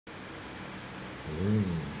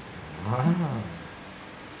Đó.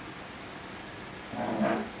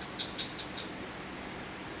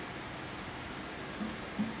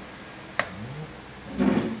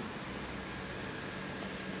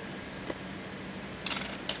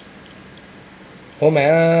 Ủa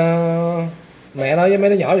mẹ nói với mấy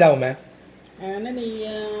đứa nhỏ đi đâu mẹ? Nó đi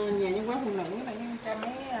nhà văn hóa phụ nữ này cho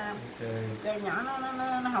mấy cho nhỏ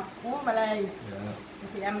nó học múa ballet.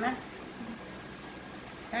 Thì anh á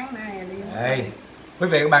sáng nay đi. Đây, quý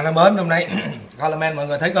vị các bạn thân mến, hôm nay comment mọi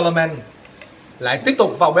người thấy comment lại tiếp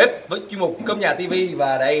tục vào bếp với chuyên mục Cơm Nhà TV.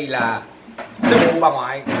 Và đây là sư phụ bà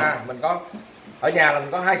ngoại. Mình có ở nhà là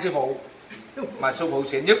mình có hai sư phụ, mà sư phụ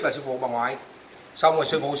xịn nhất là sư phụ bà ngoại, xong rồi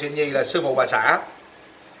sư phụ xịn nhì là sư phụ bà xã.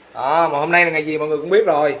 Đó, mà hôm nay là ngày gì mọi người cũng biết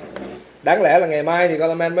rồi. Đáng lẽ là ngày mai thì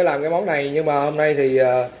comment mới làm cái món này, nhưng mà hôm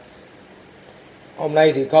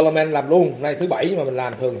nay thì comment làm luôn. Hôm nay thứ bảy nhưng mà mình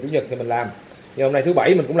làm, thường chủ nhật thì mình làm, nhưng hôm nay thứ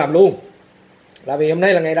bảy mình cũng làm luôn. Là vì hôm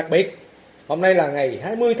nay là ngày đặc biệt. Hôm nay là ngày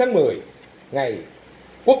 20 tháng 10, ngày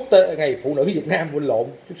quốc tế, ngày Phụ Nữ Việt Nam. Quên lộn,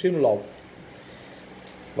 chút xíu nó lộn.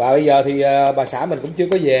 Và bây giờ thì bà xã mình cũng chưa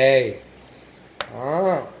có về.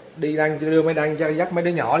 Đó, đi đưa mấy đang dắt mấy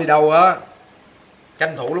đứa nhỏ đi đâu á,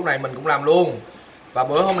 tranh thủ lúc này mình cũng làm luôn. Và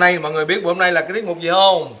bữa hôm nay mọi người biết bữa hôm nay là cái tiết mục gì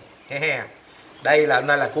không? Đây là hôm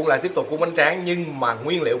nay là cuốn, lại tiếp tục cuốn bánh tráng, nhưng mà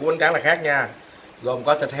nguyên liệu của bánh tráng là khác nha. Gồm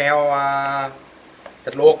có thịt heo,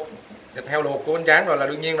 thịt heo luộc của bánh tráng rồi là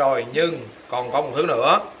đương nhiên rồi, nhưng còn có một thứ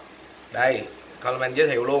nữa. Đây, comment giới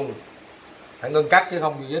thiệu luôn. Phải ngưng cắt chứ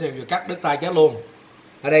không giới thiệu vừa cắt đứt tay chết luôn.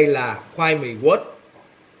 Ở đây là khoai mì quết.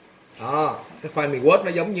 Đó, cái khoai mì quết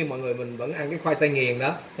nó giống như mọi người mình vẫn ăn cái khoai tây nghiền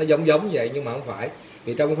đó, nó giống vậy nhưng mà không phải.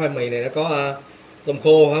 Vì trong cái khoai mì này nó có tôm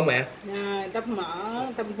khô hả mẹ? Tóp mỡ,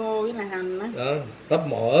 tôm khô với là hành đó. Tóp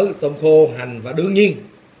mỡ, tôm khô, hành và đương nhiên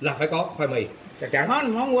là phải có khoai mì chắc chắn. Đó là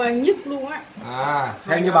món quê nhất luôn á.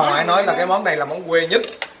 Theo như bà ngoại nói là cái món này là món quê nhất.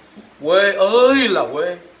 Quê ơi là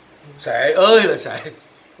quê, sệ ơi là sệ,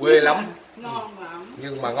 quê lắm. Ngon lắm.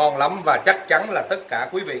 Nhưng mà ngon lắm, và chắc chắn là tất cả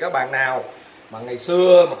quý vị các bạn nào mà ngày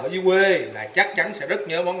xưa mà ở dưới quê là chắc chắn sẽ rất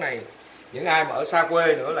nhớ món này. Những ai mà ở xa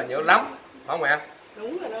quê nữa là nhớ lắm, phải không mẹ?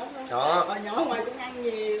 Đúng rồi đó. Đó. Hồi nhỏ ngoài cũng ăn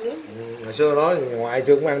nhiều lắm. Ngày xưa nói ngoại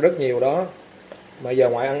chưa cũng ăn rất nhiều đó, mà giờ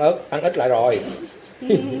ngoại ăn ít lại rồi.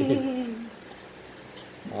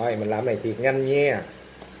 Rồi mình làm này thiệt nhanh nha,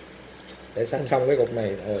 để sẵn xong cái cục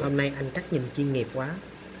này. Hôm nay anh cắt nhìn chuyên nghiệp quá.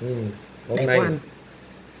 Hôm đẹp nay quá anh.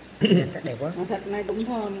 Cắt đẹp quá. Thịt này cũng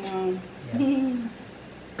thơm ngon.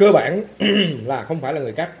 Cơ bản là không phải là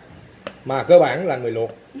người cắt, mà cơ bản là người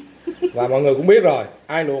luộc. Và mọi người cũng biết rồi,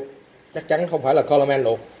 ai luộc chắc chắn không phải là comment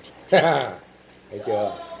luộc. Thấy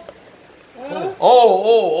chưa?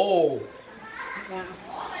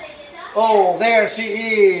 Oh, there she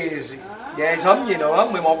is. Về sớm gì nữa,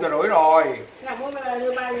 11 giờ rưỡi rồi. Nào mới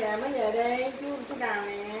đưa ba về mới về đây, chú Đào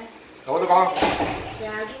nè. Ủa tụi con?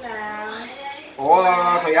 Chào chú Đào. Ủa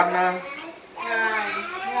Thùy Anh? Rồi.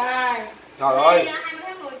 Trời ơi.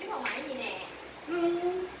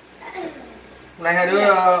 Hôm nay hai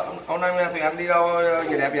đứa, hôm nay Thùy Anh đi đâu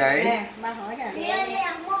về đẹp vậy? Nè, ba hỏi nè.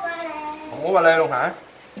 Không muốn ba lê luôn hả?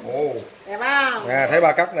 Ồ. Đẹp không? Nè, thấy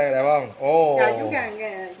ba cắt này đẹp không? Ồ. Chào chú Hàng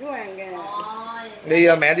kìa, chú Hàng kìa. Đi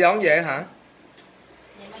mẹ đi đón về hả?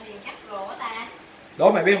 Vậy mà đi cắt rồi á ta.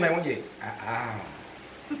 Đố mẹ biết hôm nay món gì?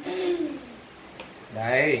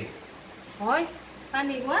 Đây. Ôi, khoai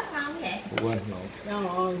mì quết ngon vậy? Quên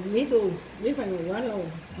Rồi, biết luôn, biết khoai mì quết luôn.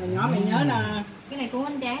 Hồi nhỏ mày nhớ là cái này cuốn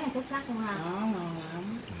bánh tráng là xuất sắc luôn ha. đó, ngon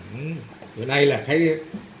lắm. Bữa nay là thấy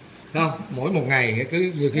không, mỗi một ngày cứ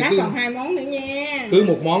nhiều khi cứ còn 2 món nữa nha. cứ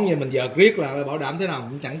một món như mình giờ riết là bảo đảm thế nào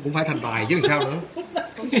cũng phải thành tài chứ làm sao nữa.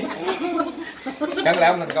 Chẳng lẽ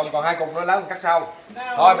không thành công, còn 2 cục nữa lát mình cắt sau.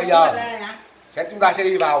 Thôi bây giờ chúng ta sẽ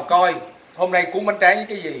đi vào coi hôm nay cuốn bánh tráng với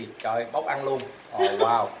cái gì. Trời, bóc ăn luôn.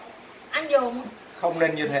 Wow. Anh dùng Không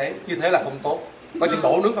nên như thế là không tốt. Có chừng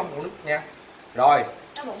đổ nước không? Đổ nước nha. Rồi.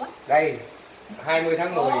 Đây 20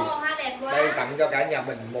 tháng 10. hoa đẹp quá. Đây tặng cho cả nhà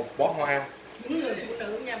mình một bó hoa. Những người phụ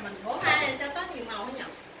nữ nhà mình. Bó hoa này sao có nhiều màu hả nhỉ?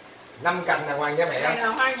 5 cành đàng hoàng nha mẹ. Đây là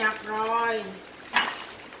hoa Nhật rồi.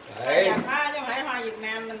 Đấy. Hoa Nhật đó, chứ không phải hoa Việt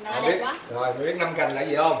Nam mình đâu. Biết. Rồi mày biết 5 cành là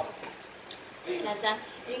gì không? Là sao?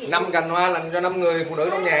 5 cành hoa dành cho 5 người phụ nữ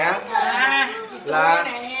trong nhà. Là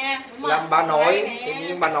làm bà nội,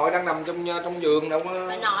 nhưng bà nội đang nằm trong giường đâu có.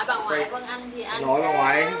 Bà nội, bà ngoại, con anh thì anh. Bà nội, bà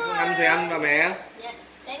ngoại, con anh thì anh và mẹ. Yes,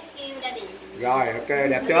 thank you daddy. Rồi, ok,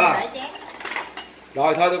 đẹp chưa?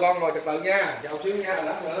 Rồi thôi tụi con ngồi trật tự nha, chào xíu nha,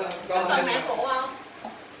 lát nữa con cần mẹ phụ không?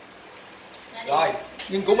 Rồi,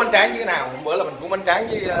 nhưng cuốn bánh tráng như thế nào? Hôm bữa là mình cuốn bánh tráng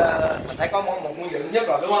với mình thấy có một nguyên liệu thứ nhất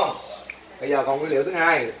rồi đúng không? Bây giờ còn nguyên liệu thứ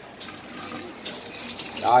hai.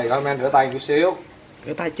 Rồi, thôi men rửa tay chút xíu.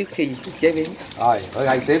 Rửa tay trước khi chế biến. Rồi, rửa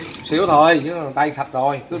tay tiếp xíu thôi chứ tay sạch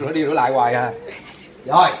rồi, cứ rửa đi rửa lại hoài à.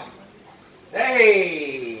 Rồi.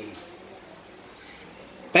 Đây.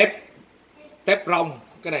 Tép rong,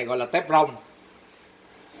 cái này gọi là tép rong.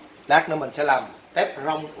 Lát nữa mình sẽ làm tép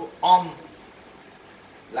rong om,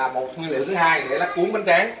 là một nguyên liệu thứ hai để lát cuốn bánh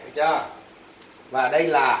tráng, được chưa? Và đây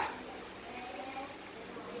là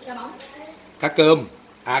Cá bống. cá cơm,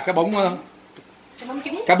 cá bống, Cá bống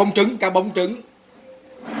trứng.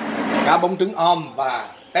 cá bống trứng om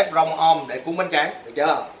và tép rong om để cuốn bánh tráng, được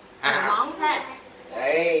chưa? Món thế.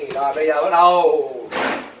 Đây, rồi bây giờ bắt đầu.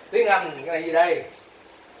 Tiếng Anh, cái này gì đây?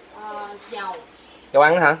 Dầu. Dầu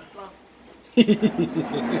ăn hả? Vâng.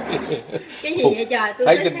 Cái gì vậy trời? Tôi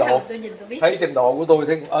thấy tới trình độ, tôi nhìn tôi biết. thấy trình độ của tôi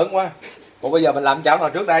thấy ớn quá. Ủa bây giờ mình làm chảo nào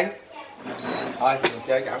trước đây? Thôi mình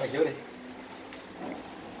chơi chảo này trước đi.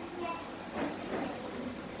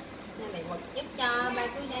 Mày một giúp cho ba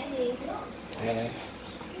cái đấy đi. Nè.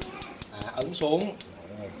 Ấn xuống.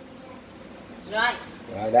 Rồi.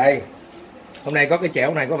 Rồi đây. Hôm nay có cái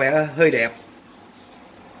chảo này có vẻ hơi đẹp.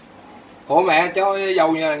 Ủa mẹ cho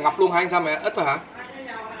dầu ngập luôn hay sao mẹ? Ít thôi hả?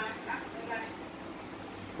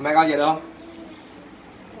 Mẹ coi vậy được không?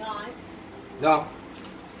 Rồi. Được không?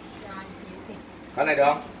 Rồi, nhiều thì. Cái này được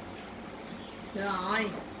không? Được rồi.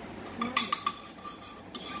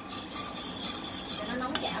 Cho nó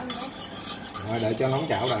nóng chảo luôn đấy. Rồi đợi cho nóng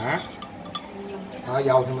chảo đã. Dùng cái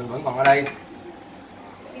Dầu thì mình vẫn còn ở đây.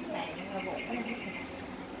 sạn bột.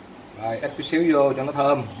 Rồi ít chút xíu vô cho nó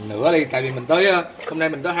thơm. Nửa đi, tại vì mình tới hôm nay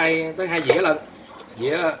mình tới hai dĩa lần.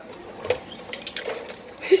 Dĩa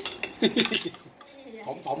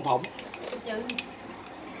phỏng. Trứng.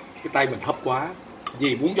 Cái tay mình thấp quá.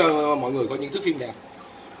 Vì muốn cho mọi người có những thước phim đẹp.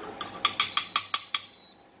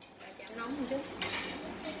 Chảo nóng một chút.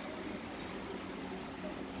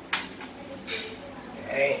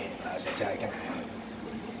 Đây, ta sẽ chơi cái này.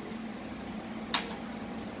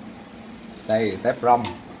 Đây, tép rong.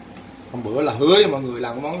 Hôm bữa là hứa với mọi người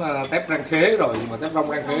làm cái món tép rang khế rồi, nhưng mà tép rong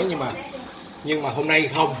rang khế nhưng mà hôm nay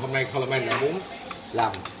không, hôm nay Coleman lại muốn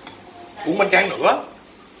làm cuốn bánh tráng nữa.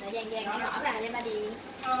 Giang nhỏ nhỏ vào để ba đi.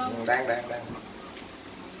 Đang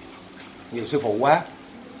nhiều sư phụ quá,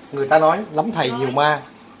 người ta nói lắm thầy nhiều ma.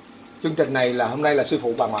 Chương trình này là hôm nay là sư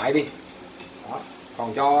phụ bà ngoại đi. Đó.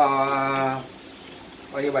 Còn cho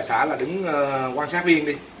coi như bà xã là đứng quan sát viên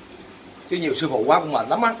đi, chứ nhiều sư phụ quá cũng mệt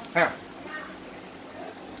lắm á ha.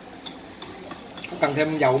 Có cần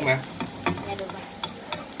thêm dầu không mẹ? Dạ được rồi.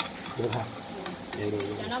 Được hả? Vậy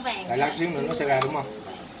được. Cho nó vàng. Tại lát xíu nữa nó sẽ ra đúng không?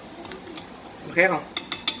 Nó khét không?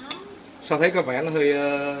 Sao thấy có vẻ nó hơi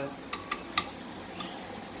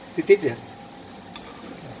tít vậy?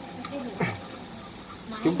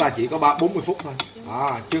 Chúng ta chỉ có 40 phút thôi.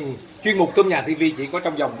 Chuyên mục Cơm Nhà TV chỉ có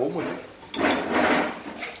trong vòng 40 phút.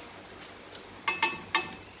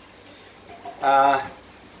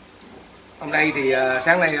 Hôm nay thì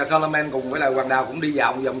sáng nay Coleman cùng với lại Hoàng Đào cũng đi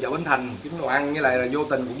dạo vòng chợ Bến Thành kiếm đồ ăn, với lại là vô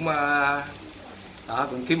tình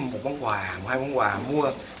cũng kiếm một món quà, hai món quà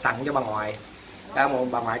mua tặng cho bà ngoại.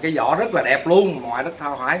 Bà ngoại cái giỏ rất là đẹp luôn, ngoại rất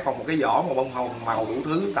thao hái, còn một cái giỏ màu bông hồng màu đủ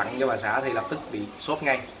thứ tặng cho bà xã thì lập tức bị sốt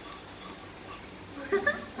ngay.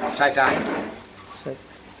 Sai trái.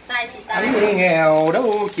 Sai thì sai. Anh nghèo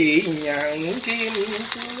đâu chỉ nhận chim.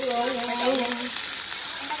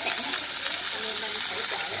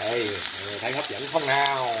 Đây, thấy hấp dẫn không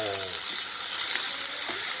nào?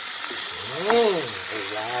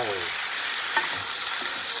 Wow.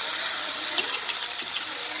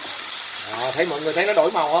 Thấy mọi người thấy nó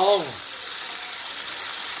đổi màu không?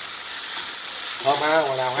 Thơm ha,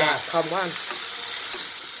 Hoàng Đào ha? Thơm quá anh.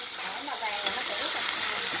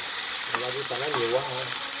 Cho nó nhiều quá thôi.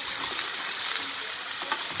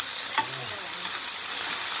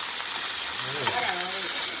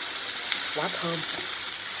 Quá thơm.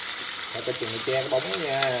 Để cho chừng che cái bóng đó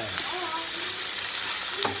nha.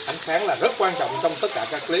 Ánh sáng là rất quan trọng trong tất cả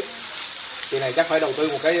các clip. Kỳ này chắc phải đầu tư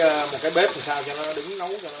một cái bếp làm sao cho nó đứng nấu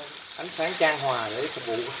cho nó ánh sáng chan hòa để phục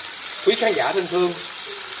vụ quý khán giả thân thương.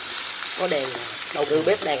 Có đèn, đầu tư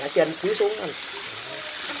bếp đèn ở trên chiếu xuống anh.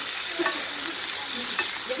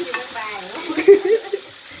 Giống như bánh bài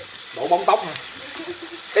Đổ bóng tóc hả?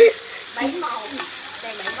 7 màu.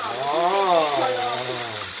 Đây 7 màu.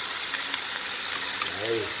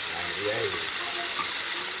 Đây.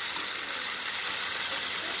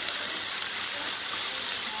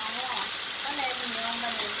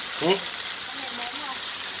 Ừ?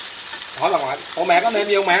 Hỏi bà ngoại, ủa mẹ có nêm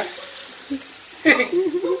gì không mẹ?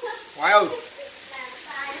 Ngoại ơi.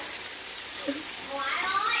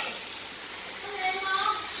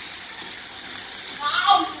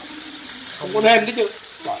 Không có nêm chứ chưa?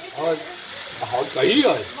 Trời ơi, bà hỏi kỹ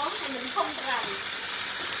rồi. Món này mình không rành.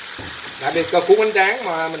 Tại vì cuốn bánh tráng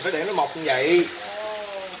mà mình phải để nó mọc như vậy.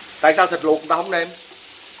 Tại sao thịt luộc người ta không đem?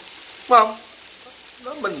 Đúng không?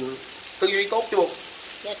 Đó mình tư duy tốt chứ buộc.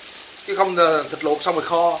 Chứ không thịt luộc xong rồi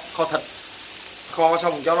kho thịt. Kho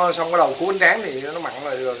xong cho nó xong, bắt đầu cuốn bánh tráng thì nó mặn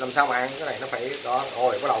rồi làm sao mà ăn. Cái này nó phải đó,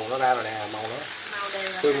 rồi bắt đầu nó ra rồi nè, màu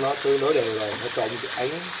nó tương đối đều rồi, nó trộn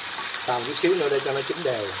ấy xào chút xíu nữa để cho nó chín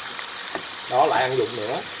đều. Đó lại ăn dụng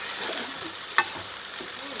nữa.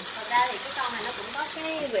 Thật ra thì cái con này nó cũng có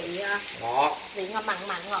cái vị ngọt, vị ngọt mặn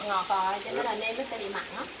ngọt rồi, cho nên là nên nó sẽ bị mặn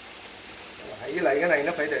đó. Với lại cái này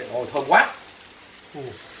nó phải để thơm quá.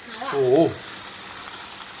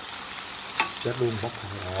 Chết luôn bốc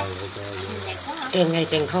rồi, ok. Càng ngày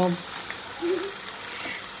càng thơm.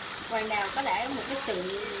 Hoàng Đào có để một cái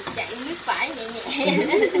sự chảy nước vải nhẹ nhẹ.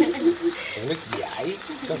 Nước vải,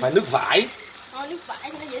 không phải nước vải. Thôi nước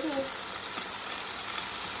vải cho nó dễ thương.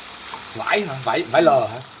 Vải hả? Vải lờ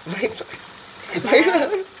hả? Thấy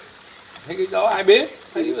cái đó ai biết?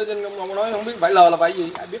 Thấy trên ông nói không biết vải lờ là vải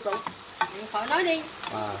gì, ai biết đâu. Khỏi nói đi.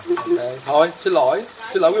 Okay. Thôi xin lỗi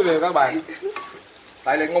quý vị và các bạn.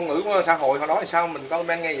 Tại là ngôn ngữ của xã hội họ nói sao mình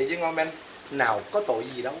comment nghe vậy chứ comment nào có tội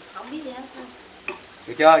gì đâu. Không biết gì hết.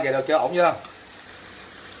 Được chưa? Vậy được chưa? Ổn chưa?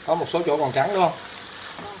 Có một số chỗ còn trắng đúng không?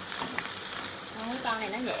 Không, con này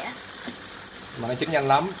nó nhẹ. Mà nó chín nhanh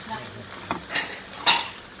lắm.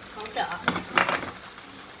 Hỗ trợ.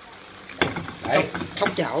 Đây. Sóc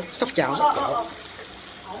chảo.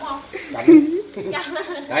 Ổn không?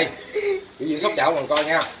 Đây. Biểu diễn sóc chảo còn coi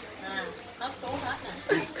nha. Tớp xuống hết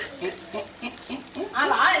nè.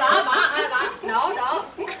 Bỏ.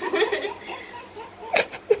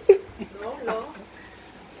 Đổ.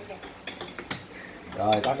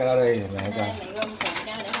 Rồi tắt cái đó đi mẹ cho. Mẹ gom phụ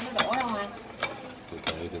cho để không nó đổ ra ngoài. Từ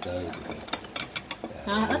từ.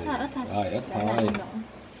 Ít thôi. Rồi ít thôi.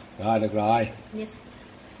 Rồi được rồi. Yes.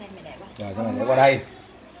 Xem mày đẹp quá. Rồi cái này để qua đây.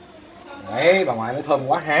 Đấy bà ngoại nói thơm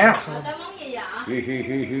quá ha. Tới món gì vậy?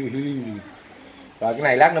 Rồi cái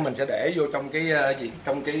này lát nữa mình sẽ để vô trong cái gì?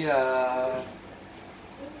 Trong cái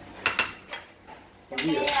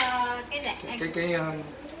cái rạng. Cái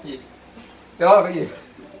gì? Cái đó là cái gì?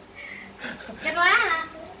 Cái lá hả?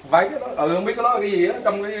 Phải cái đó, không biết cái đó là cái gì á,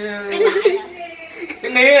 trong cái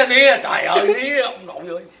Cái nia, trời ơi nia ông nội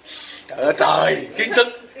ơi. Trời, kiến thức.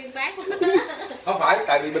 Uyên bác. Không phải,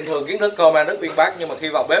 tại vì bình thường kiến thức comment rất uyên bác nhưng mà khi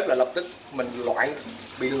vào bếp là lập tức mình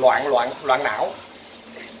bị loạn não.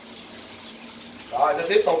 Rồi sẽ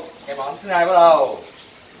tiếp tục ngày món thứ hai bắt đầu.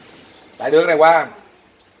 Lại đưa cái này qua.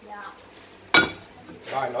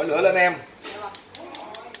 Rồi nổi lửa lên em.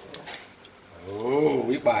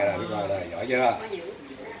 Biết bài rồi, giỏi chưa?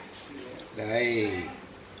 Đây.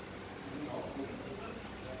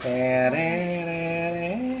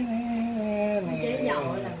 Chế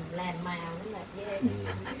dầu làm màu nó là ghê.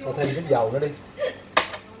 Cho thêm chút dầu nữa đi.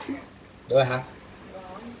 Được hả?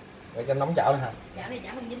 Để cho nóng chảo đi hả? Chảo này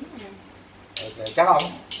chảo không dính nè. Ok, cháo không?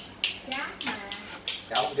 Chảo mà.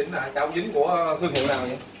 Cháo không dính hả? Cháo không dính của thương hiệu nào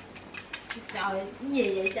vậy? Trời, cái gì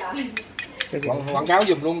vậy trời? Quảng cáo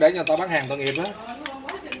giùm luôn để cho tao bán hàng tội nghiệp đó.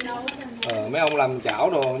 Mấy ông làm chảo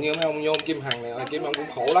đồ như mấy ông nhôm kim hằng này kiếm ông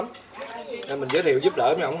cũng khổ lắm. Nên mình giới thiệu giúp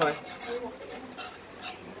đỡ mấy ông thôi.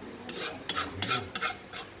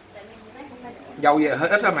 Dầu về hơi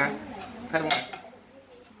ít thôi mà. Thấy không ạ?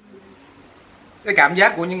 Cái cảm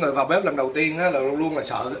giác của những người vào bếp lần đầu tiên á, là luôn là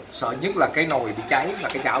sợ nhất là cái nồi bị cháy, là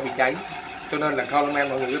cái chảo bị cháy. Cho nên là comment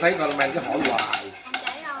mọi người cứ thấy comment cứ hỏi hoài.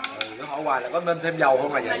 Cứ hỏi hoài là có nên thêm dầu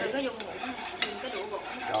không mà vậy. Đừng có dùng muỗng, dùng cái đũa muỗng.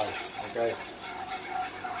 Rồi, ok.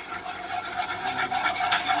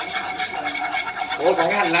 Ủa còn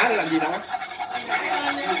cái hành lá để làm gì đó?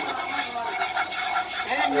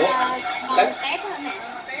 Để lên tép thôi nè.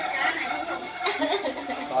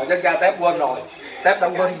 Rồi chân ra tép quên rồi. Tép đã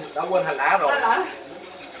quên hành lá rồi.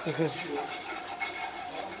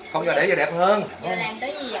 Không cho để cho đẹp hơn. Giờ làm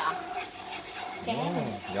tới gì vậy? Cá.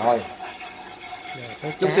 Rồi.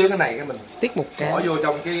 Chút xíu cái này cái mình Tiết một cá. bỏ vô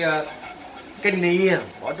trong cái nia,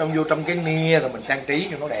 bỏ vô trong cái nia rồi mình trang trí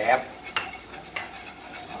cho nó đẹp.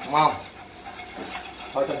 Đúng không?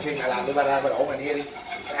 Thôi trong khi này làm đi ba ra đổ ngoài nia đi.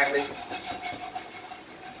 Ăn đi.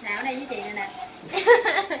 Nào ở đây với chị này nè.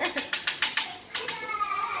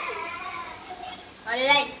 Rồi đi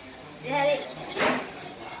đây. Đi theo đi.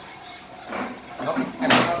 Đó, em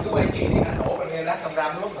cứ quay chị đi, anh đổ bên nia lát xong ra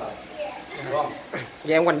nó lúc rồi. Đúng không?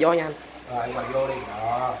 Dạ em quanh vô nha anh. Rồi em vô đi.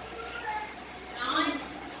 Đó. Rồi.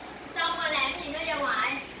 Xong rồi làm gì nữa ra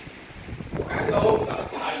ngoài?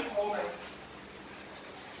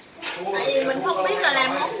 Tại vì mình không biết là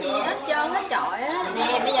làm món gì hết trơn hết trọi á.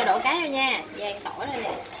 Nè bây giờ đổ cá vô nha. Vàng tỏi đây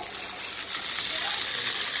nè.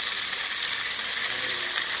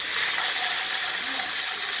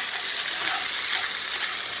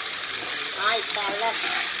 Rồi, xào lên.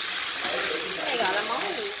 Cái này gọi là món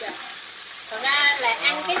gì trời? Thật ra là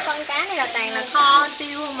ăn cái con cá này là toàn là kho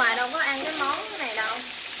tiêu không mà đâu có ăn cái món này đâu.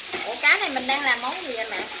 Ủa cá này mình đang làm món gì vậy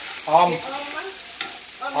mẹ? Om.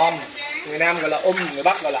 Om. Người Nam gọi là người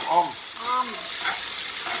Bắc gọi là om. Om.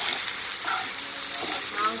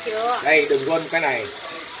 Ngon chưa? Đây đừng quên cái này.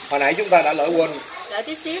 Hồi nãy chúng ta đã lỡ quên. Đợi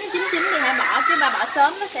tí xíu nó chín chín thì hãy bỏ, chứ ba bỏ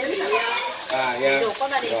sớm nó sẽ bị yeah. ruột của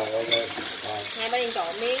ba Điền. Rồi ok. Rồi. Hai ba Điền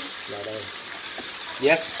trộn đi. Rồi đây.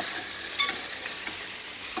 Yes.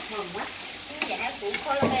 Ngon quá. Dạ của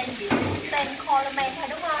Coleman gì? Tên Coleman thôi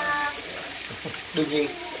đúng không? Đương nhiên.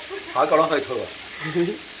 Hỏi câu đó hơi thừa.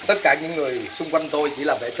 Tất cả những người xung quanh tôi chỉ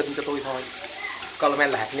là vệ tinh cho tôi thôi.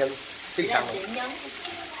 Coleman là hạt nhân. Chứ sao nữa.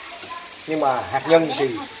 Nhưng mà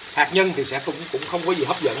hạt nhân thì sẽ cũng không có gì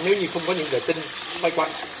hấp dẫn nếu như không có những vệ tinh xoay quanh.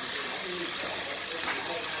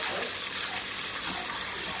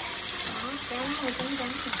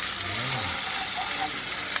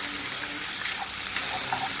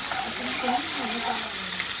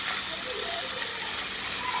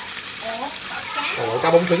 Ôi, cá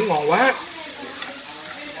bống trứng ngon quá.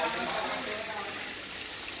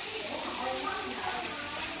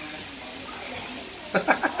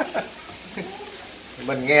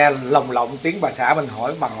 Mình nghe lồng lộng tiếng bà xã mình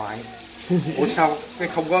hỏi bà ngoại, ủa sao cái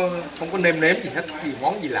không có nêm nếm gì hết, gì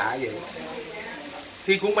món gì lạ vậy?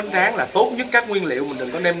 Khi cuốn bánh tráng là tốt nhất các nguyên liệu mình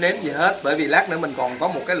đừng có nêm nếm gì hết, bởi vì lát nữa mình còn có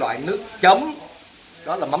một cái loại nước chấm,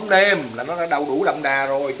 đó là mắm nêm, là nó đã đau đủ đậm đà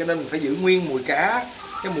rồi, cho nên mình phải giữ nguyên mùi cá,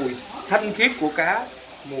 cái mùi thanh khiết của cá,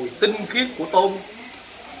 mùi tinh khiết của tôm,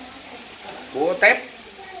 của tép,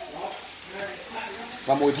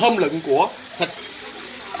 và mùi thơm lựng của thịt.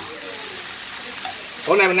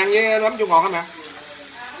 Bữa nay mình ăn với mắm chua ngọt hả mẹ?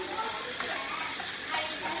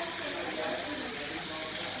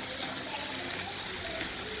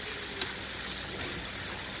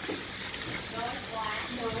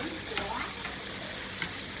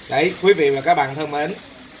 Đấy, quý vị và các bạn thân mến,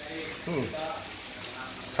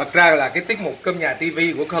 thật ra là cái tiết mục Cơm Nhà TV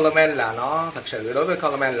của Coleman là nó thật sự đối với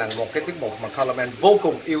Coleman là một cái tiết mục mà Coleman vô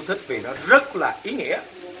cùng yêu thích, vì nó rất là ý nghĩa.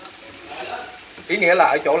 Ý nghĩa là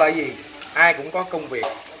ở chỗ là gì? Ai cũng có công việc,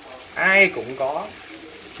 ai cũng có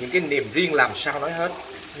những cái niềm riêng làm sao nói hết,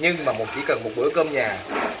 nhưng mà chỉ cần một bữa cơm nhà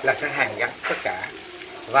là sẽ hàn gắn tất cả.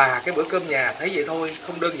 Và cái bữa cơm nhà thấy vậy thôi,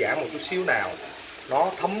 không đơn giản một chút xíu nào,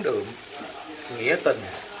 nó thấm đượm nghĩa tình,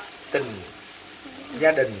 tình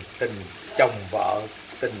gia đình, tình chồng vợ,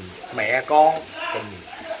 tình mẹ con, tình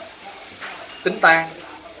tính tan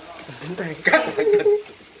các loại tình.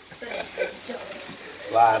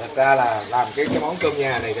 Và thật ra là làm cái món cơm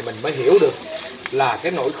nhà này thì mình mới hiểu được là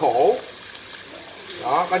cái nỗi khổ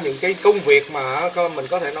đó, có những cái công việc mà mình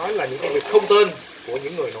có thể nói là những công việc không tên của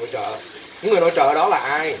những người nội trợ. Những người nội trợ đó là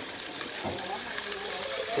ai?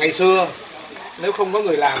 Ngày xưa nếu không có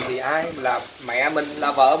người làm thì ai? Là mẹ mình,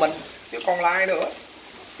 là vợ mình, chứ còn là ai nữa?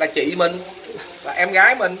 Là chị mình, là em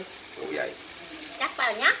gái mình, cũng vậy. Cắt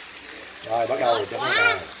vào nhé. Rồi bắt đầu cho nó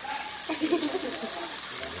vào.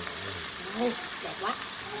 Đẹp quá,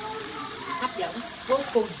 hấp dẫn vô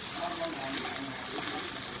cùng.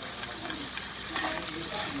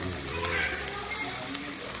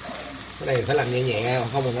 Cái này phải làm nhẹ nhẹ,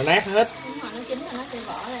 không thì nó nát hết. Đúng rồi, nó chín rồi nó sẽ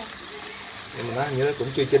vỏ ra. Nhưng mà nó hình như nó cũng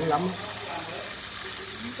chưa chín lắm.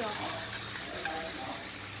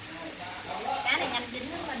 Cá này nhanh chín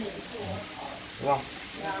lắm mà được. Đúng không?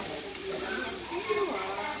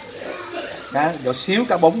 Cá nhỏ xíu,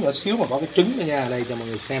 cá bống nhỏ xíu mà có cái trứng nữa nha, đây cho mọi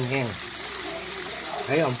người xem ha.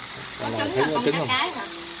 Thấy không? Thấy có trứng không?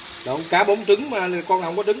 Đâu, cá bống trứng mà con nào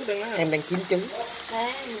không có trứng ở đó. Em đang kiếm trứng.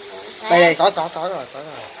 Đây Có rồi.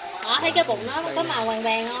 Đó, thấy cái bụng nó có màu vàng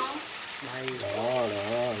vàng không? Đây.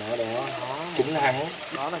 Đó. Trứng ăn.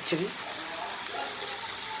 Đó là trứng.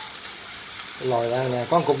 Lòi ra nè,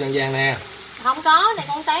 có một cục vàng vàng nè. Không có, này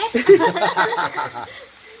con tép.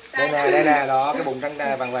 Đây nè, đó, cái bụng trắng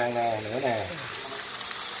vàng vàng nè, nữa nè.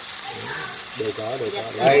 Được có.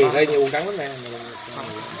 Đây nhiều cắn lắm nè.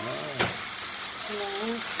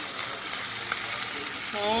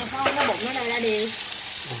 Nè, không cái bụng nó đây ra đi.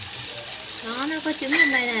 Nó có trứng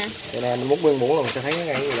bên đây nè. Đây nè, mình múc nguyên muỗng là mình sẽ thấy cái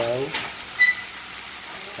ngay gì đâu.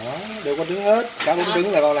 Đó, đều có trứng hết. Cá bún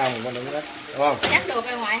trứng là con nào mình con đừng hết, đúng không? Chắc được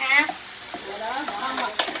rồi ngoại ha. Đó,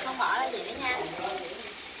 không bỏ ra gì nữa nha.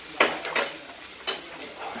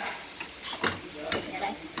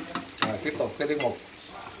 Rồi tiếp tục cái tiết mục.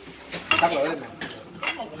 Tắt lửa lên nè.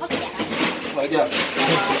 Hấp chảo. Tắt lửa chưa?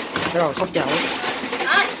 Cái rồi sóc chảo.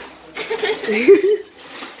 Đó.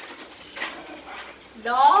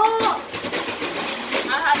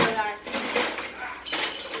 Thôi được rồi.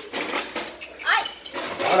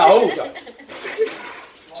 Ở đâu? Trời.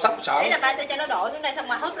 Sắp sợ. Đấy là ba sẽ cho nó đổ xuống đây xong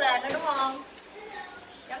mà hất ra nữa đúng không?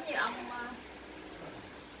 Giống như ông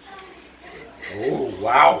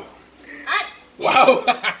Wow. à. Wow.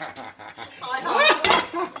 Thôi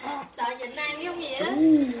sợ nhịn ăn giống gì đó.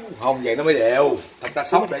 Không vậy nó mới đều. Thật ra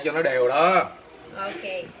sóc để cho nó đều đó. Ok.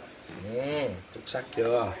 Xuất sắc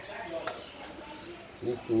chưa?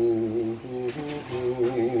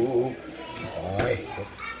 Rồi,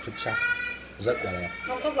 xuất sắc. Rất là đẹp.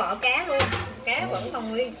 Không có vỏ cá luôn. Cá vẫn còn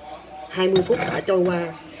nguyên. 20 phút đã trôi qua.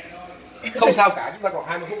 Không sao cả, chúng ta còn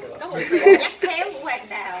 20 phút nữa. Có một sự nhắc khéo của Hoàng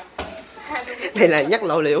Đào. Đây là nhắc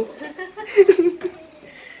lộ liễu.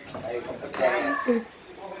 Đây, không thích ra.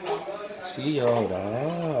 Xí vô đó.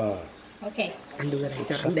 Ok. Anh đưa ra đây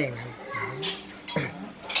cho ánh đèn.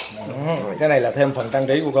 Cái này là thêm phần trang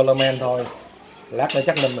trí của Cơm thôi. Lát nữa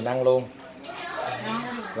chắc mình ăn luôn.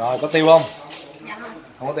 Rồi, có tiêu không? Dạ không.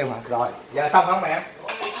 Không có tiêu hả? Rồi, giờ xong không mẹ?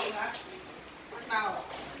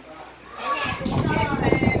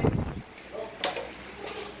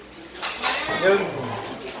 Nhưng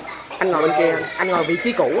Anh ngồi bên kia, anh ngồi vị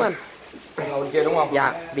trí cũ anh. ngồi bên kia đúng không?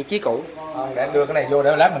 Dạ, vị trí cũ. Để anh đưa cái này vô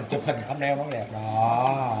để lát mình chụp hình thumbnail nó đẹp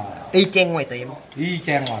đó. Y chang ngoài tiệm. Y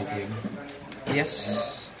chang ngoài tiệm. Yes.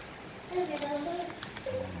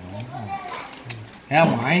 Thấy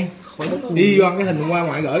không ngoại? Đi vô cái hình hôm qua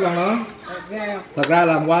ngoại gửi con đó. Thật ra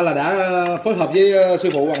là hôm qua là đã phối hợp với sư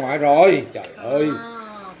phụ bà ngoại rồi. Trời ơi.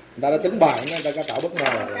 Người ta đã tính bài, người ta có tạo bất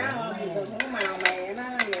ngờ rồi. Màu mè nó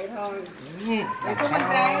vậy thôi.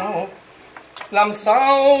 Làm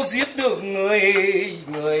sao giết được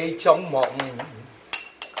người trong mộng,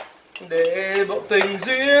 để bộ tình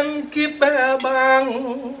duyên kiếp bè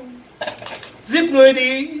bang. Giết người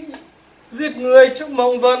đi, giết người trong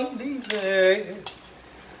mộng vẫn đi về.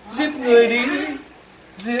 Giết người đi,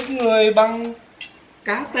 giết người bằng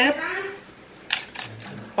cá tép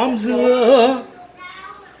ôm dưa.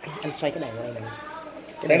 Anh xoay cái đèn qua đây nè.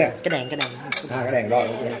 Xoay nè. Cái đèn. Cái đèn rồi.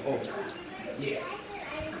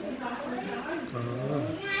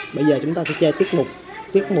 Bây giờ chúng ta sẽ chơi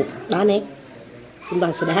tiết mục đá nét. Chúng ta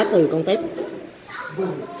sẽ hát từ con tép.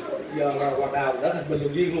 Giờ là Hoàng Đào đã thành bình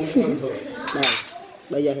luận viên luôn bình thường. Đây.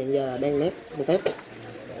 Bây giờ hiện giờ là đang nét con tép.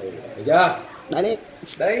 Được chưa? Đá nét.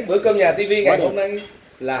 Đấy, bữa cơm nhà TV ngày đẹp. hôm nay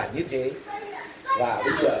là như thế. Và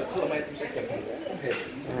bây giờ hôm nay tôi sẽ chụp hình.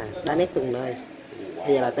 Đá nét từng nơi.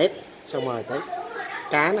 Bây giờ là tép. Xong rồi tới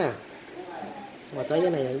cá nè. Xong rồi tới cái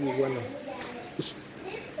này là cái gì quên rồi.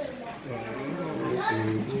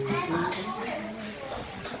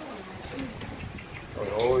 Trời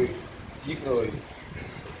ơi, giết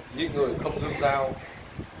người không gươm dao.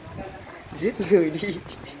 Giết người đi.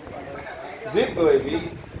 Giết người đi.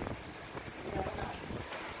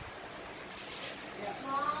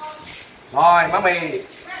 Rồi, má mì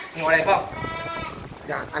ngồi đây không?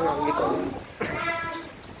 Dạ, anh ngồi như cũ.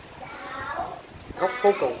 Góc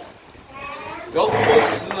phố cũ. Góc phố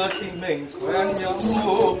xưa khi mình quen nhau.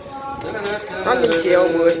 Có những chiều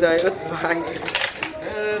mưa rơi ướt vai.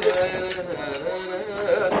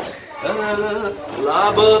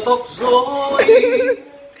 Là bờ tóc rối.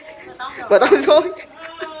 Bờ tóc rối.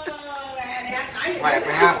 Ngoài đẹp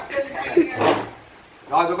này ha.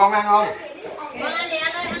 Rồi tụi con ăn không? Vâng anh đi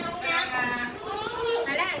anh ơi, ăn không nha.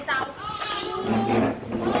 Này lát ăn xong.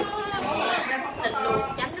 Thịt luộc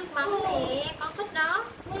chấm nước mắm nè, con thích đó.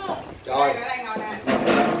 Trời.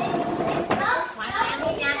 Ngoại ơi ăn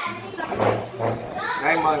luôn nha.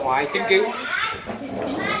 Đây mời ngoại chứng kiến.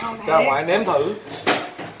 Cho ngoại nếm thử.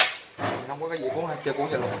 Không có cái gì cuốn ha, chơi cuốn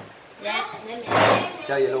vậy luôn. Dạ, nếm vậy.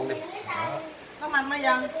 Chơi vậy luôn đi. Có măng mới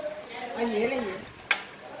dân. Cái gì cái gì?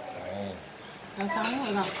 Rau sống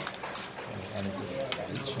rồi không?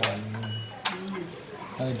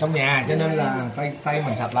 Trong nhà cho nên là tay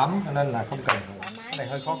mình sạch lắm cho nên là không cần. Cái này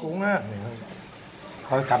hơi khó cuốn á.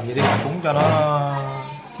 Thôi cầm vậy đi mà cuốn cho nó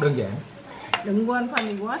đơn giản. Đừng quên khoai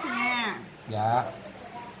mì quết nha. Dạ.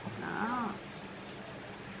 Đó.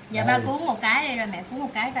 Dạ ba cuốn một cái đi rồi mẹ cuốn một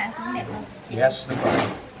cái cả cuốn đẹp không? Yes, đúng rồi.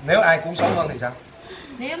 Nếu ai cuốn xấu hơn thì sao?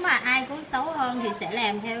 Nếu mà ai cuốn xấu hơn thì sẽ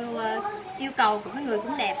làm theo yêu cầu của cái người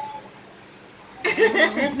cuốn đẹp.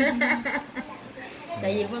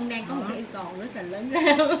 Tại vì Vân đang có một cái yêu cầu rất là lớn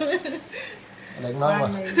lao. Đừng nói mà.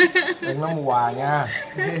 Đừng nói mua quà nha.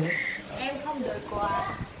 Em không được quà.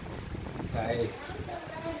 Đây.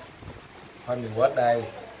 Khoai mì quết đây.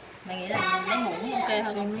 Mày nghĩ là lấy muỗng ok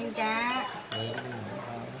hơn không? Miếng cá. Miếng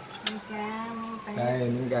cá, miếng tép. Đây,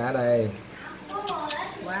 miếng cá đây.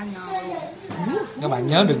 Quá ngon luôn. Các bạn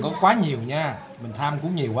nhớ đừng có quá nhiều nha. Mình tham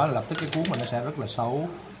cuốn nhiều quá là lập tức cái cuốn mình nó sẽ rất là xấu.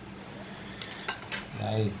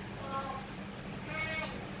 Đây.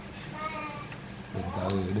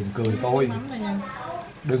 Đừng cười tôi.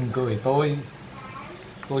 Đừng cười tôi.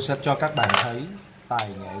 Tôi sẽ cho các bạn thấy tài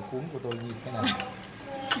nghệ cuốn của tôi như thế nào.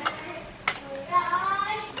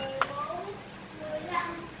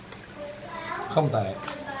 Không tệ.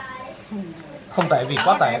 Không tệ vì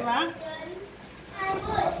quá tệ.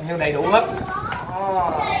 Nhưng đầy đủ hết.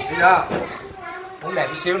 Thấy chưa? Muốn đẹp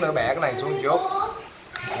chút xíu nữa bẻ cái này xuống một chút.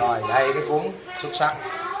 Rồi đây cái cuốn xuất sắc.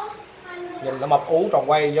 Nhìn nó mập ú tròn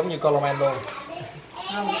quay giống như Coleman luôn.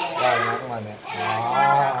 Rồi nè các bạn nè.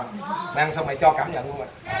 Đó. Ăn xong mày cho cảm nhận luôn mày.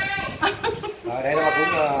 Rồi đây nó cuốn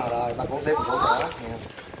rồi ta cuốn tiếp một cuốn nữa.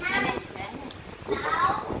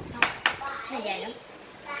 Này dày lắm.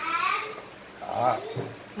 Đó.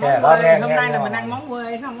 Nghe đó nghe hôm nghe. nay là mình ăn món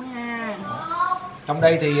quê không á nha. Trong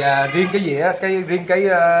đây thì riêng cái gì á, riêng cái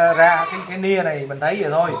ra cái nia này mình thấy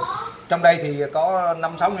vậy thôi. Trong đây thì có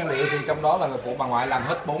 5-6 nguyên liệu thì trong đó là của bà ngoại làm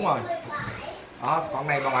hết 4 rồi. Đó, còn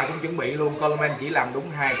này bà ngoại cũng chuẩn bị luôn, Coleman chỉ làm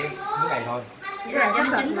đúng 2 cái này thôi. Cái này sắc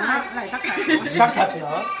thịt nữa, này sắc thịt. Sắc thịt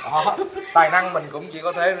nữa. Đó, tài năng mình cũng chỉ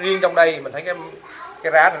có thế. Riêng trong đây mình thấy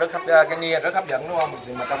cái rá này rất cái nia rất hấp dẫn đúng không?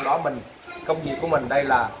 Nhưng mà trong đó mình công việc của mình đây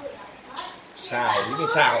là xào, giống như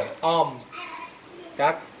xào,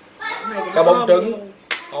 cắt, cá bống trứng,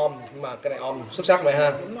 nhưng mà cái này xuất sắc này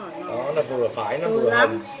ha. Đó, nó vừa phải, nó vừa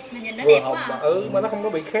hồng, vừa hồng mà mà nó không có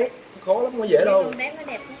bị khét, khó lắm, không dễ đâu.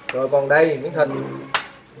 Rồi còn đây miếng thịt,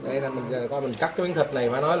 đây là mình coi mình cắt cái miếng thịt này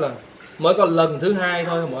phải nói là mới có lần thứ 2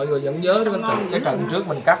 thôi, mọi người vẫn nhớ cái trận trước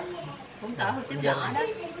mình cắt cũng cỡ hộp tiếp nhỏ đó.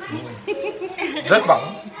 rất bẩn,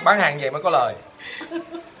 bán hàng về mới có lời.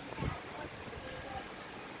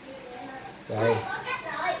 Đây,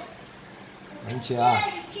 đúng chưa?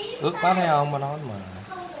 Ướt quá thấy không? Mà nói mà.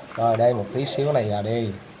 Rồi đây một tí xíu này vào đi.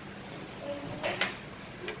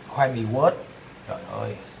 Khoai mì quết. Trời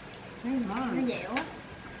ơi. Nó dẻo á.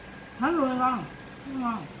 Hết luôn con.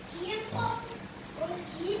 Ngon.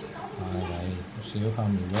 Rồi đây, một xíu khoai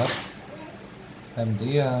mì quết. Thêm một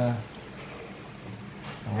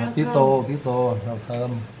tí tía tô, rau thơm.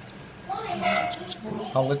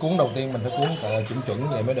 Không, cái cuốn đầu tiên mình phải cuốn chuẩn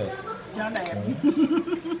vậy mới được. Cho đẹp.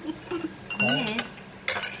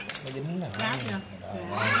 Nó dính nè.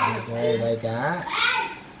 Rồi đây cá.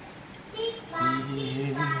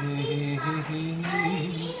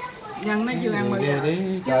 Nhân nó chưa ăn bao giờ.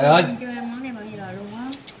 Trời ơi. Chưa ăn món này bao giờ luôn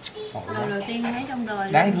á. Lần đầu tiên thấy trong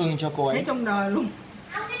đời. Đáng thương cho cô ấy. Thấy trong đời luôn.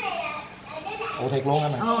 Ủa thiệt luôn hả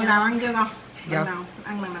mày? Nào ăn chưa con? Dạ. Nào,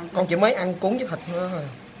 ăn lần nào. Con chỉ mới ăn cuốn với thịt nữa thôi.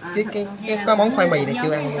 Chứ cái món khoai mì này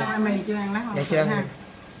chưa ăn luôn. Khoai mì chưa ăn đó không? Dạ chưa ăn.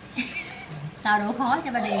 Tao đủ khó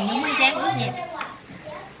cho bà Điền nhúng mấy tráng ướt vậy.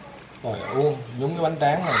 Rồi nhúng cái bánh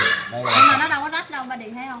tráng này. Đây là... Nhưng mà nó đâu có rách đâu, bà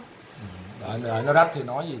Điền thấy không? Đợi nó rách thì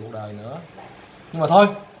nói gì cuộc đời nữa. Nhưng mà thôi,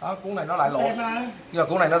 đó, cuốn này nó lại lộ. Nhưng mà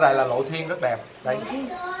cuốn này nó lại là lộ thiên rất đẹp. Đây.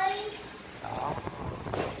 Đó.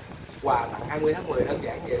 Quà tặng 20 tháng 10 đơn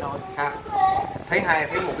giản vậy thôi ha. Thấy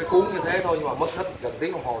một cái cuốn như thế thôi nhưng mà mất hết gần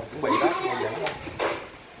tiếng đồng hồ chuẩn bị đó, đơn giản thôi.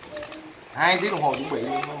 2 tiếng đồng hồ chuẩn bị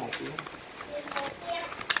luôn, một tiếng.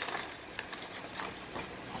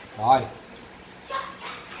 Rồi.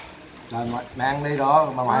 Rồi mẹ ăn đi đó,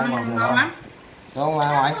 bà ngoại ngồi rồi đó. Đúng không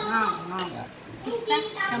bà ngoại? Ngon. Xuất sắc,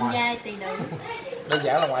 trong dai tỳ nữ. Đơn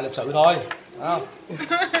giản là ngoại lịch sự thôi, đúng không?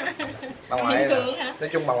 Bà ngoại nói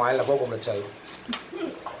chung bà ngoại là vô cùng lịch sự.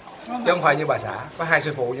 Chứ không phải như bà xã, có 2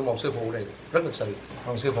 sư phụ nhưng một sư phụ này rất lịch sự.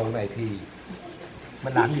 Còn sư phụ này thì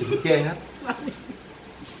mình làm gì cũng chê hết.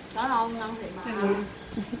 Có không? Ngon thì mà.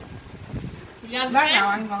 Bác nào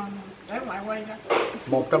ăn con. Để ngoại quay cho.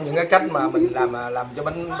 Một trong những cái cách mà mình làm cho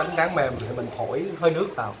bánh tráng mềm thì mình thổi hơi nước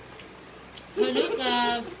vào. Hơi nước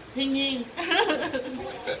thiên nhiên.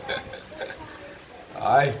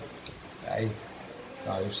 Rồi. Đây.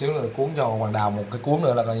 Rồi xíu nữa cuốn cho Hoàng Đào một cái cuốn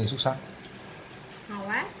nữa là coi như xuất sắc. Ngon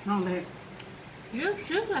quá. Ngon thiệt.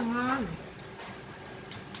 Rất là ngon.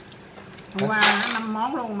 Hôm qua 5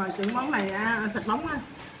 món luôn mà chỉ món này xịt bóng á.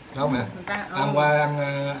 Không nè. Hôm qua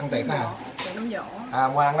ăn tiệc á hả? Đám giỗ.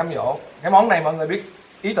 Hôm qua ăn đám giỗ. Cái món này mọi người biết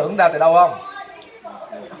ý tưởng ra từ đâu không?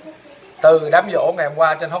 Từ đám giỗ ngày hôm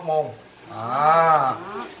qua trên Hóc Môn.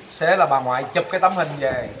 Xế là bà ngoại chụp cái tấm hình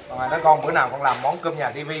về. Bà ngoại nói con bữa nào con làm món cơm nhà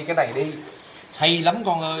TV cái này đi. Hay lắm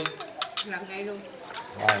con ơi. Làm ngay luôn.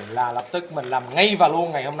 Rồi là lập tức mình làm ngay và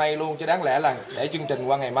luôn ngày hôm nay luôn, chứ đáng lẽ là để chương trình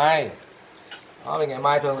qua ngày mai. Đó, vì ngày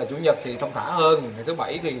mai thường là chủ nhật thì thông thả hơn, ngày thứ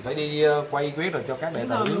bảy thì phải đi quay quyết rồi cho các đệ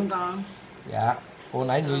tử. Dạ, cô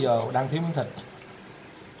nãy như giờ đang thiếu miếng thịt.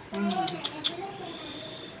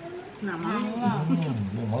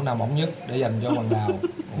 Món nào mỏng nhất để dành cho Hoàng Đào.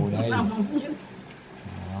 Ngồi đây.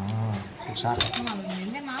 Xuất sắc. Nhưng mà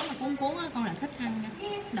những cái món mà cuốn á con là thích ăn nha,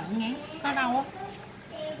 đỡ ngán, có đâu á.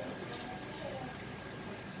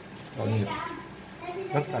 Tội nghiệp.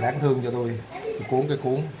 Rất là đáng thương cho tôi. Cái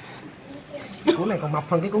cuốn. Cuốn này còn mập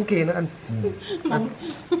hơn cái cuốn kia nữa anh.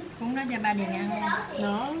 Cuốn đó cho ba Điền ăn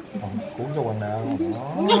Đó. Cuốn cho Hoàng Đào.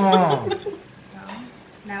 Đó.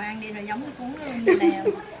 Đào ăn đi rồi giống cái cuốn đó luôn như Đào.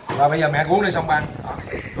 Rồi bây giờ mẹ cuốn đi xong ba. Đó,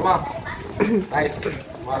 đúng không? Đây,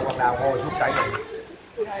 Hoàng Đào ngồi xuống trải nghiệm.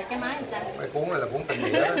 Rồi cái máy thì sao? Cái cuốn này là cuốn tình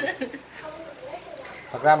nghĩa đó.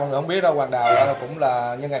 Thật ra mọi người không biết đâu, Hoàng Đào cũng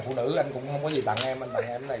là nhân ngày phụ nữ, anh cũng không có gì tặng em, anh tặng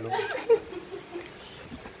em cái này luôn.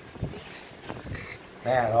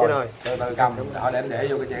 Nè rồi, từ từ cầm đó để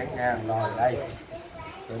vô cái chén nha. Rồi đây.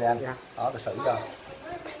 Đây anh. Đó tôi xử cho.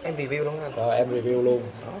 Em review đúng không? Rồi em review luôn.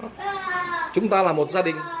 Đó. Chúng ta là một gia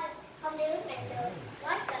đình.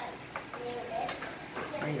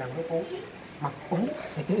 Đây là cái cuốn mặt cuốn.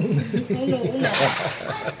 Uống luôn, uống được.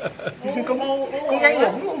 Cuốn ngắn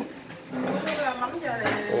ngủn luôn.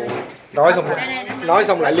 Nói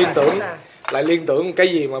xong lại liên tưởng cái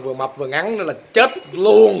gì mà vừa mập vừa ngắn nữa là chết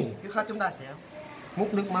luôn. Trước hết chúng ta sẽ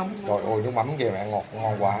múc nước mắm. Rồi ôi nước mắm kìa mẹ,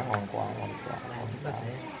 ngon quá. Chúng ta sẽ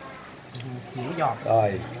nhuyễn giọt.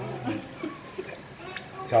 Rồi.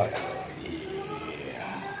 Trời.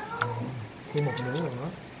 Thêm một muỗng nữa.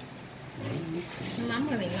 Nước mắm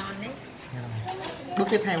hơi bị ngon đấy. Bước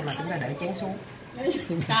tiếp theo là chúng ta để chén xuống.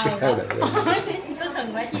 Trời ơi. Có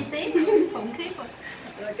thần quá chi tiết khủng khiếp rồi.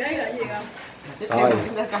 Rồi kế là gì không? Tiếp theo là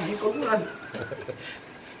chúng ta cầm cái cuốn lên.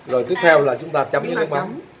 Rồi tiếp theo là chúng ta chấm với nước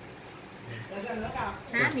mắm.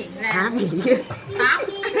 Há miệng ra. Há miệng.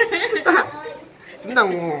 Tóc. Chúng ta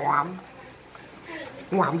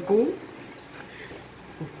ngoạm cuốn.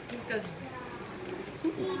 Cưng.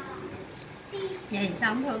 Vậy thì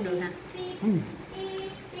sao không thương được hả?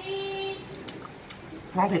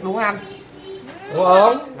 Ngon thiệt luôn anh. Đúng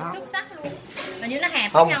không? Xuất sắc luôn. Mà như nó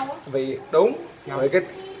hẹp với Không, nhau á. vì đúng. Rồi cái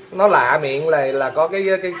nó lạ miệng là có cái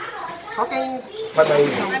Có cái khoai mì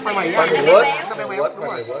khoai mì quết. nó béo béo đúng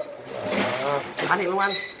rồi. Đã thiệt luôn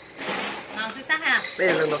anh. Ngon xuất sắc ha. Đây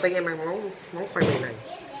là lần đầu tiên em ăn món khoai mì này.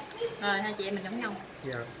 Rồi hai chị em mình giống nhau.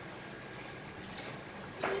 Dạ.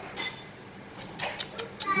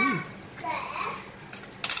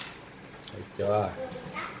 Được chưa?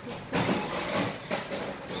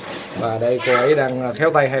 Và đây cô ấy đang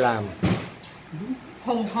khéo tay hay làm.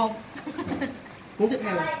 Hùng hồn. Cuốn tiếp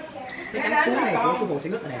theo. Cái tráng cuốn này của sư phụ sẽ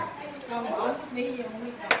rất là đẹp.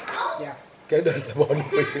 Dạ. Kế đến là bò nước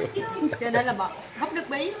bí. Cho nên là bọt hấp nước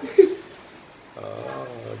bí.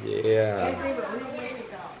 Yeah.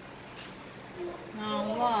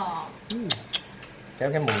 Ngon quá.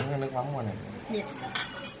 Kéo cái muỗng nước mắm qua này. Yes.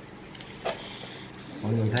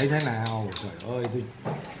 Mọi người thấy thế nào? Trời ơi,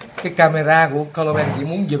 cái camera của Colomen chỉ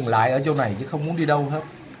muốn dừng lại ở chỗ này chứ không muốn đi đâu hết.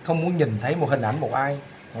 Không muốn nhìn thấy một hình ảnh một ai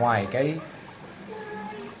ngoài cái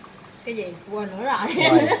gì? Quên nữa rồi.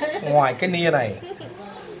 Ngoài cái nia này.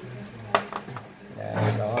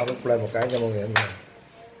 Đó, bứt lên một cái cho mọi người.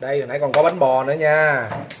 Đây hồi nãy còn có bánh bò nữa nha.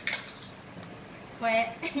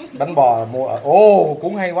 Khoe. Bánh bò mua ở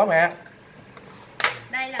cuốn hay quá mẹ.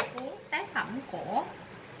 Đây là cuốn tác phẩm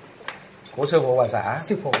của sư phụ bà xã.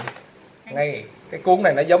 Sư phụ. Ngay cái cuốn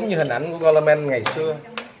này nó giống như hình ảnh của Colomen ngày xưa.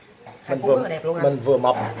 Mình vừa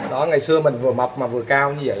mập đó, ngày xưa mình vừa mập mà vừa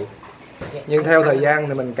cao như vậy. Nhưng theo thời gian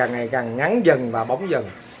thì mình càng ngày càng ngắn dần và bóng dần.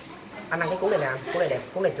 Anh ăn cái cuốn này nè, cuốn này đẹp,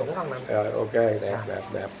 cuốn này chuẩn không nè. Rồi ok,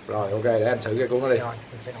 đẹp. Rồi ok, để anh xử cái cuốn đó đi. Rồi,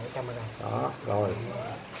 mình sẽ đổi camera. Đó, rồi.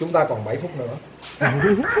 Chúng ta còn 7 phút nữa.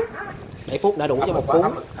 7 phút đã đủ cho một cuốn.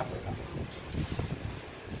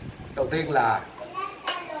 Đầu tiên là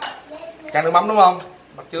chan nước mắm đúng không?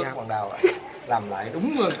 Bắt trước Hoàng Đào làm lại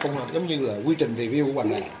đúng cùng giống như là quy trình review của Hoàng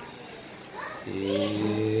Đào. Thì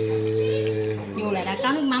dù là đã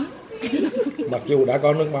có nước mắm. Mặc dù đã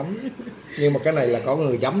có nước mắm nhưng mà cái này là có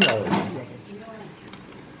người chấm rồi.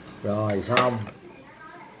 Rồi xong.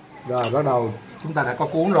 Rồi bắt đầu chúng ta đã có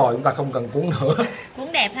cuốn rồi, chúng ta không cần cuốn nữa.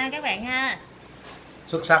 Cuốn đẹp ha các bạn ha.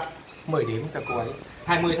 Xuất sắc. 10 điểm cho cô ấy.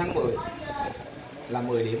 20 tháng 10 là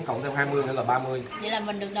 10 điểm, cộng thêm 20 nữa là 30. Vậy là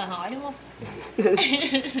mình được đòi hỏi đúng không?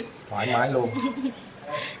 Thoải mái luôn.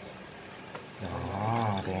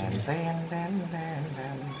 Đó,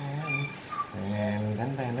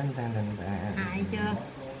 Ai chưa?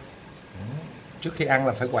 trước khi ăn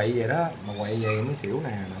là phải quậy vậy đó, mà quậy vậy mới xỉu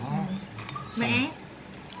nè. Đó Mẹ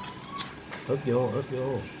ớt vô.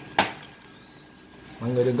 Mọi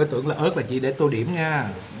người đừng có tưởng là ớt là chỉ để tô điểm nha.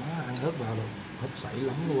 Đó, ăn ớt vào được hết sảy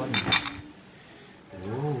lắm luôn.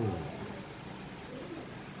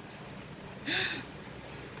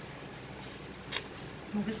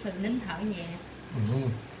 một cái sự nín thở nhẹ.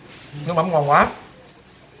 Nước mắm ngon quá.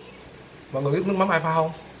 Mọi người biết nước mắm ai pha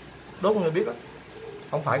không? Đố mọi người biết đó.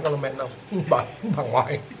 Không phải Colomen đâu, bà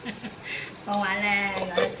ngoại. Bà ngoại là gọi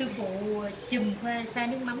là sư phụ chùm pha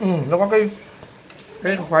nước mắm. Nó có cái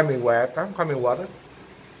cái khoai mì quẹt, tráng khoai mì quẹt đó,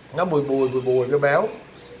 nó bùi bùi cho béo.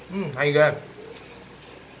 Hay ghê,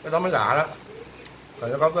 cái đó mới lạ đó. Rồi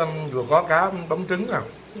nó có vừa có cá bống trứng nè,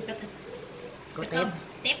 có tép.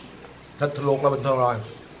 thịt luộc là bình thường rồi,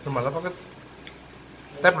 nhưng mà nó có cái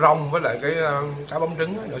tép rong với lại cái cá bống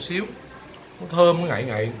trứng đó, nhỏ xíu, nó thơm, nó ngậy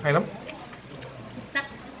ngậy, hay lắm.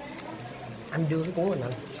 Anh đưa cái cuốn mình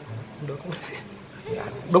ăn, đưa cuốn. Dạ,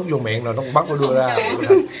 đút vô miệng rồi nó bắt nó đưa ra.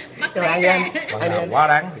 Cho ăn đi anh. Ăn đi. Quá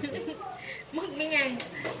đáng. Mất miếng ăn.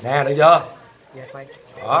 Nè, được chưa? Dạ quay.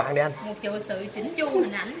 Đó. Ăn đi anh. Một chùa sự chỉnh chu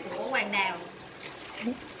hình ảnh của Hoàng Đào.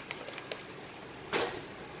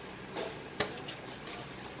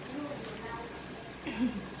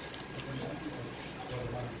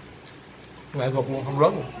 Nghệ thuật luôn, không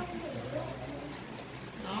rớt luôn.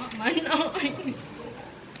 Đó, mới nói.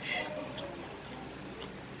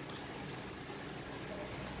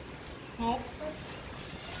 Hốt.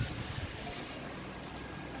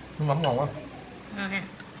 Nước mắm ngon quá. Ngon ha.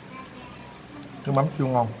 Nước mắm siêu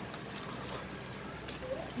ngon.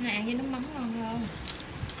 Cái này ăn với nước mắm ngon hơn.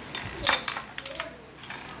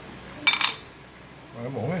 Rồi cái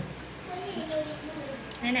muỗng ấy.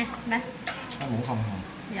 Đây nè, ba. Cái muỗng không hả?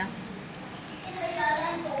 Dạ.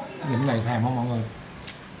 Những này thèm không mọi người?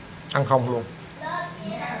 Ăn không luôn.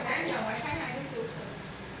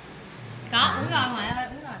 Có, uống rồi ngoại ơi,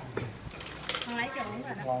 uống rồi. Con lấy cho uống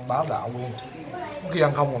rồi đó. Ngon báo đạo luôn. Khi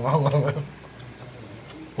ăn không còn ngon hơn.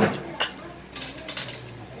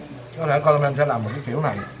 Có thể Coleman sẽ làm một cái kiểu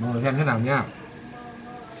này, mọi người xem thế nào nha.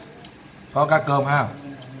 Có cá cơm ha.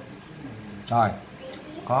 Rồi.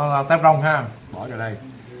 Có tép rong ha, bỏ vào đây.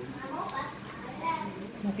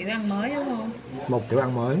 Một kiểu ăn mới đúng không? Một kiểu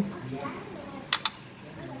ăn mới.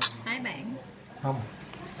 Tái bản. Không,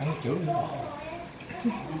 ăn kiểu nữa.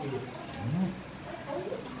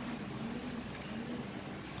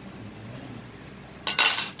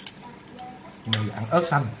 Người ăn ớt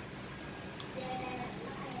xanh.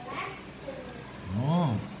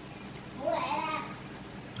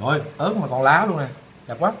 Rồi, ớt mà còn lá luôn nè,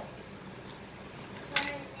 đẹp quá.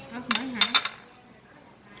 Ớt mới hái.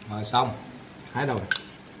 Rồi xong, hái đâu?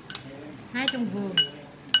 Hái trong vườn.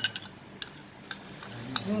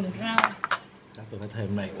 Vườn rau. Chắc tôi phải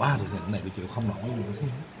thêm này quá rồi, cái này tôi chịu không nổi luôn.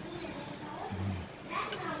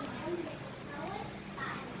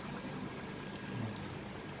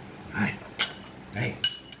 Đây, đây.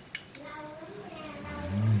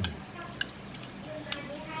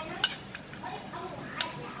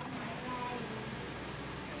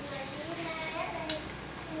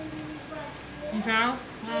 Sao?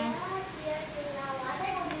 Ngon.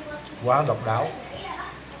 Quá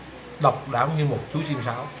độc đáo như một chú chim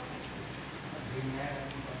sáo.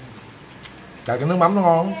 Tại cái nước mắm nó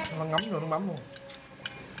ngon, nó ngấm vô nước mắm luôn.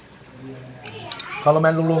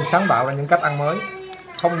 Coleman luôn luôn sáng tạo ra những cách ăn mới,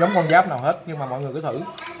 không giống con giáp nào hết, nhưng mà mọi người cứ thử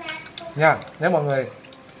nha. Nếu mọi người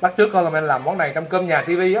bắt chước Coleman làm món này trong Cơm Nhà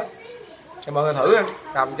TV á, thì mọi người thử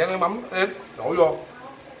làm chén nước mắm đổ vô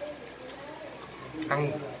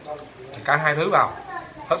ăn cả hai thứ vào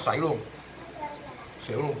hết sảy luôn,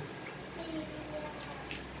 xỉu luôn.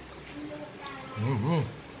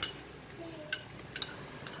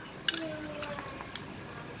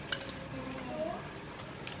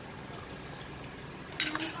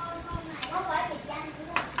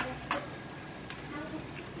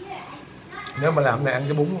 Nếu mà làm này ăn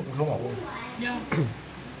cái bún số 1 luôn.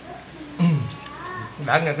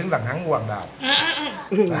 Đã nghe tiếng đàn hắn của Hoàng Đào.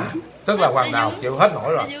 Tức là Hoàng Đào chịu hết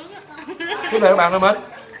nổi rồi. Quý vị các bạn thân mến.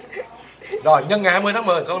 Rồi nhân ngày 20 tháng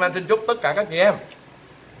 10, Coleman xin chúc tất cả các chị em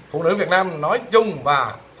phụ nữ Việt Nam nói chung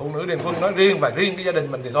và phụ nữ Điền Phương nói riêng, và riêng cái gia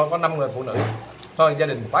đình mình thì thôi có 5 người phụ nữ thôi, gia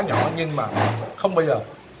đình quá nhỏ nhưng mà không bao giờ,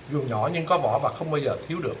 dù nhỏ nhưng có vỏ và không bao giờ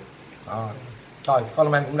thiếu được. Rồi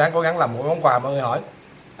Coleman cũng đáng cố gắng làm một món quà. Mọi người hỏi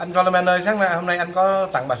anh Coleman ơi, sáng nay hôm nay anh có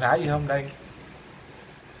tặng bà xã gì không? Đây,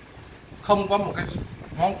 không có một cái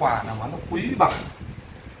món quà nào mà nó quý bằng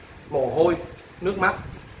mồ hôi, nước mắt,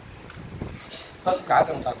 tất cả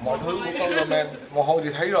tần tật mọi thứ của Coleman. Mồ hôi thì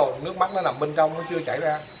thấy rồi, nước mắt nó nằm bên trong, nó chưa chảy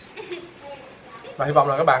ra. Và hy vọng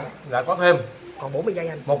là các bạn lại có thêm Còn 40 giây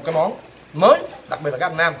anh. một cái món mới, đặc biệt là các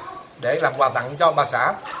anh nam, để làm quà tặng cho bà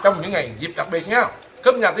xã trong những ngày dịp đặc biệt nha.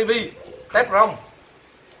 Cơm Nhà TV, tép rong,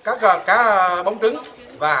 cá bống trứng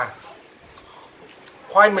và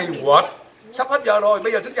khoai mì quệt sắp hết giờ rồi.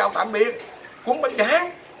 Bây giờ xin chào tạm biệt, cuốn bánh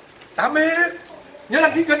tráng. Tạm biệt, nhớ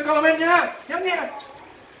đăng ký kênh Coleman nha, nhớ nha.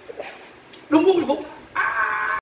 Đúng 40 phút.